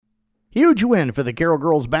Huge win for the Carroll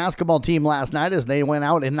girls basketball team last night as they went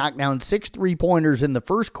out and knocked down 6 3-pointers in the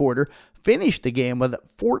first quarter, finished the game with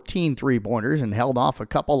 14 3-pointers, and held off a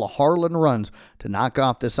couple of Harlan runs to knock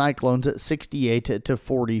off the Cyclones at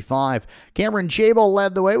 68-45. Cameron Chabel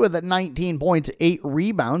led the way with 19 points, 8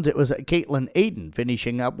 rebounds. It was Caitlin Aiden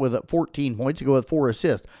finishing up with 14 points to go with 4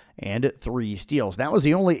 assists and 3 steals. That was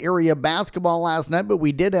the only area basketball last night, but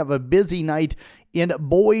we did have a busy night in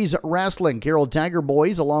boys wrestling. Carroll Tiger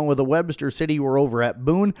boys, along with the Webster City, were over at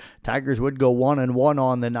Boone. Tigers would go 1-1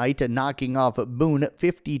 on the night, knocking off Boone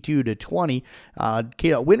 52-20.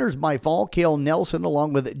 Winners by fall, Kale Nelson,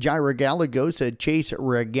 along with Jaira Gallegos, Chase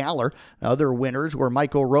Regaler. Other winners were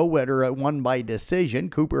Michael Rowetter, won by decision.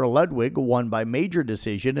 Cooper Ludwig won by major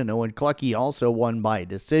decision, and Owen Clucky also won by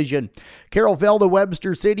decision. Carroll fell to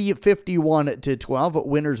Webster City 51-12.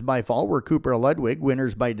 Winners by fall were Cooper Ludwig.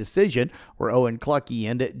 Winners by decision were Owen Clucky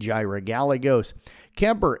and Jaira Gallegos.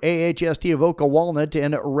 Kemper, AHST of Oka Walnut,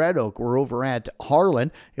 and Red Oak were over at Harlan.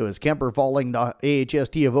 It was Kemper falling to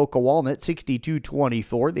AHST of Oka Walnut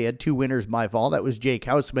 62-24. They had 2 winners by fall. That was Jake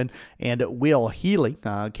Hausman and Will Healy.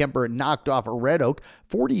 Kemper knocked off Red Oak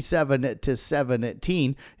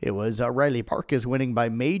 47-17. It was Riley Parkas winning by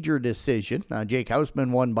major decision. Jake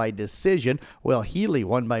Hausman won by decision. Will Healy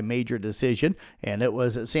won by major decision. And it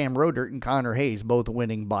was Sam Rodert and Connor Hayes both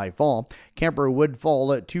winning by fall. Kemper would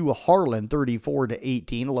fall to Harlan 34-18.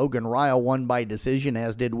 Logan Ryle won by decision,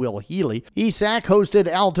 as did Will Healy. ESAC hosted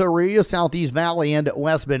Altaria, Southeast Valley, and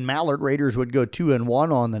West Bend Mallard. Raiders would go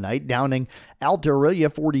 2-1 on the night, downing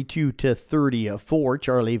Altaria 42-34.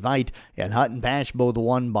 Charlie Veit and Hutton Pash both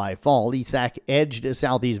won by fall. ESAC edged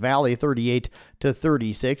Southeast Valley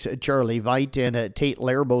 38-36. Charlie Veit and Tate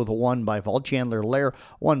Lair both won by fall. Chandler Lair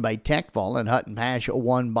won by tech fall, and Hutton Pash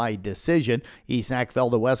won by decision. ESAC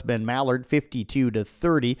fell to West Bend Mallard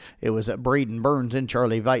 52-30. It was Braden Burns and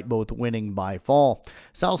Charlie Veit both winning by fall.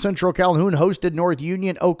 South Central Calhoun hosted North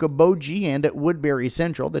Union Okoboji, and at Woodbury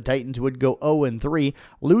Central, the Titans would go 0-3,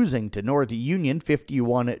 losing to North Union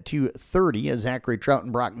 51-30. Zachary Trout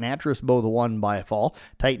and Brock Natras both won by fall.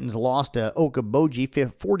 Titans lost to Okoboji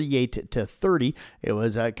 48-30. It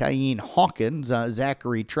was Kayeen Hawkins,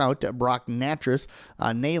 Zachary Trout, Brock Natras,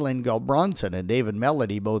 Nayland Galbronson, and David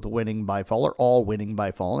Melody both winning by fall, or all winning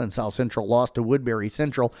by fall. And South Central lost to Woodbury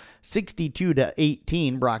Central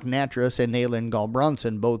 62-18. Brock Natras and Nayland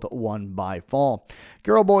Galbronson both won by fall.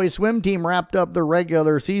 Carroll boys swim team wrapped up the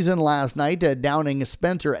regular season last night, downing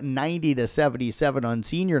Spencer 90-77 on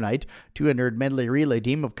senior night. 200 medley relay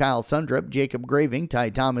team of Kyle Sundrup, Jacob Graving, Ty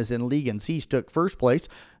Thomas, and Legan Cease took first place.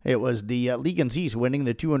 It was the Legan Cease winning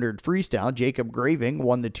the 200 freestyle. Jacob Graving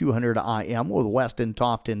won the 200 IM with Weston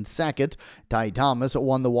Toft in second. Ty Thomas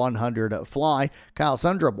won the 100 fly. Kyle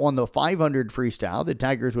Sundrup won the 500 freestyle. The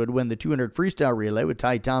Tigers would win the 200 freestyle relay with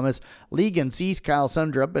Ty Thomas, Legan Cease, Kyle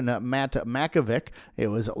Sundrup, and Matt Makovic. It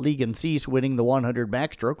was Legan Cease winning the 100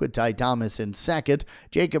 backstroke with Ty Thomas in second.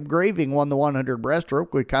 Jacob Graving won the 100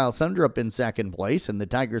 breaststroke with Kyle Sundrup in second place. And the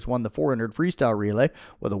Tigers won the 400 freestyle relay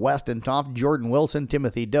with Weston Toft, Jordan Wilson,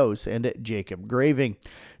 Timothy Dose, and Jacob Graving.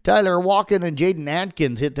 Tyler Walken and Jaden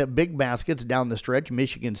Atkins hit the big baskets down the stretch.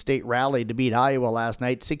 Michigan State rallied to beat Iowa last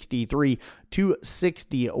night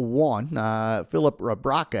 63-61. Philip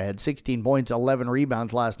Rabraka had 16 points, 11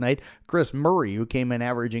 rebounds last night. Chris Murray, who came in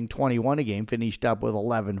averaging 21 a game, finished up with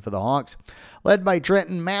 11 for the Hawks. Led by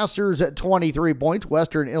Trenton Masters at 23 points,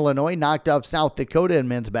 Western Illinois knocked off South Dakota in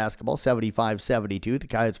men's basketball 75-72. The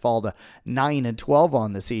Coyotes fall to 9-12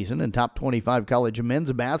 on the season. In top 25 college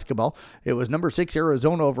men's basketball, it was number 6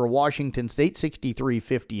 Arizona over Washington State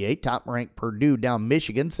 63-58. Top-ranked Purdue down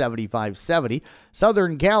Michigan 75-70.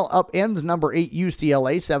 Southern Cal upends number 8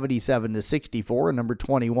 UCLA 77-64. And number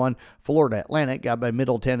 21 Florida Atlantic got by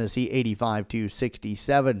Middle Tennessee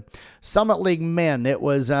 85-67. Summit League men, it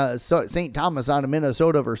was St. Thomas out of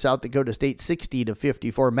Minnesota over South Dakota State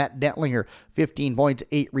 60-54. Matt Dentlinger 15 points,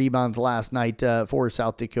 8 rebounds last night for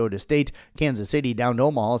South Dakota State. Kansas City down to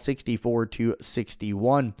Omaha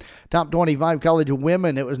 64-61. Top 25 college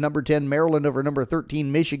women, it was number 10 Maryland over number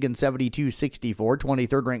 13 Michigan 72-64.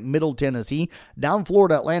 23rd ranked Middle Tennessee down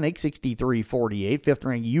Florida Atlantic 63-48. 5th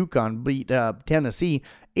ranked UConn beat Tennessee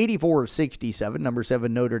 84-67. Number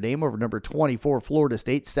 7 Notre Dame over number 24 Florida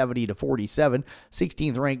State 70-47.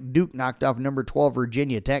 16th ranked Duke knocked off number 12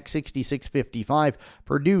 Virginia Tech 66-55.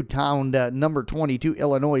 Purdue towned number 22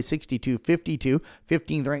 Illinois 62-52.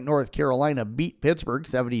 15th ranked North Carolina beat Pittsburgh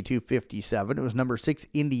 72-57. It was number 6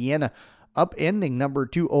 Indiana upending number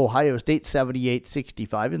 2 Ohio State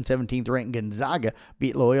 78-65, and 17th ranked Gonzaga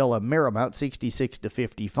beat Loyola Marymount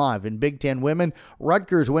 66-55. In Big Ten women,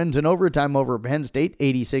 Rutgers wins in overtime over Penn State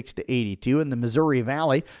 86-82. In the Missouri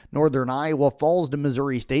Valley, Northern Iowa falls to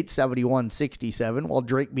Missouri State 71-67, while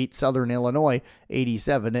Drake beat Southern Illinois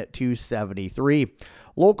 87-73.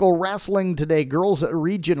 Local wrestling today. Girls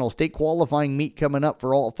regional state qualifying meet coming up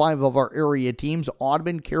for all 5 of our area teams.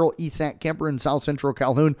 Audubon, Carroll, Esac, Kemper, and South Central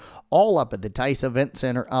Calhoun all up at the Tice Event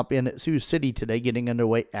Center up in Sioux City today, getting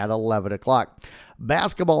underway at 11 o'clock.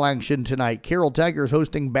 Basketball action tonight. Carroll Tigers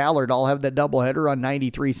hosting Ballard. I'll have the doubleheader on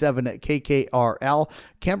 93.7 at KKRL.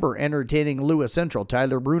 Kemper entertaining Lewis Central.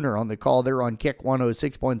 Tyler Bruner on the call there on Kick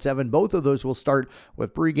 106.7. Both of those will start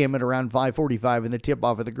with pregame at around 5:45 and the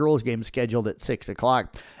tip-off of the girls' game scheduled at 6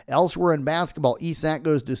 o'clock. Elsewhere in basketball, Esac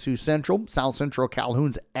goes to Sioux Central. South Central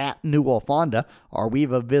Calhoun's at New Waufonda.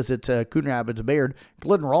 Arweva visits Coon Rapids Bayard.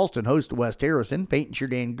 Glidden Ralston hosts West Harrison. Peyton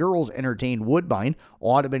Sheridan girls entertain Woodbine.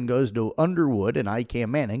 Audubon goes to Underwood, and ICAM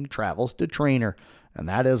Manning travels to Trainer. And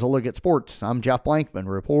that is a look at sports. I'm Jeff Blankman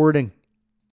reporting.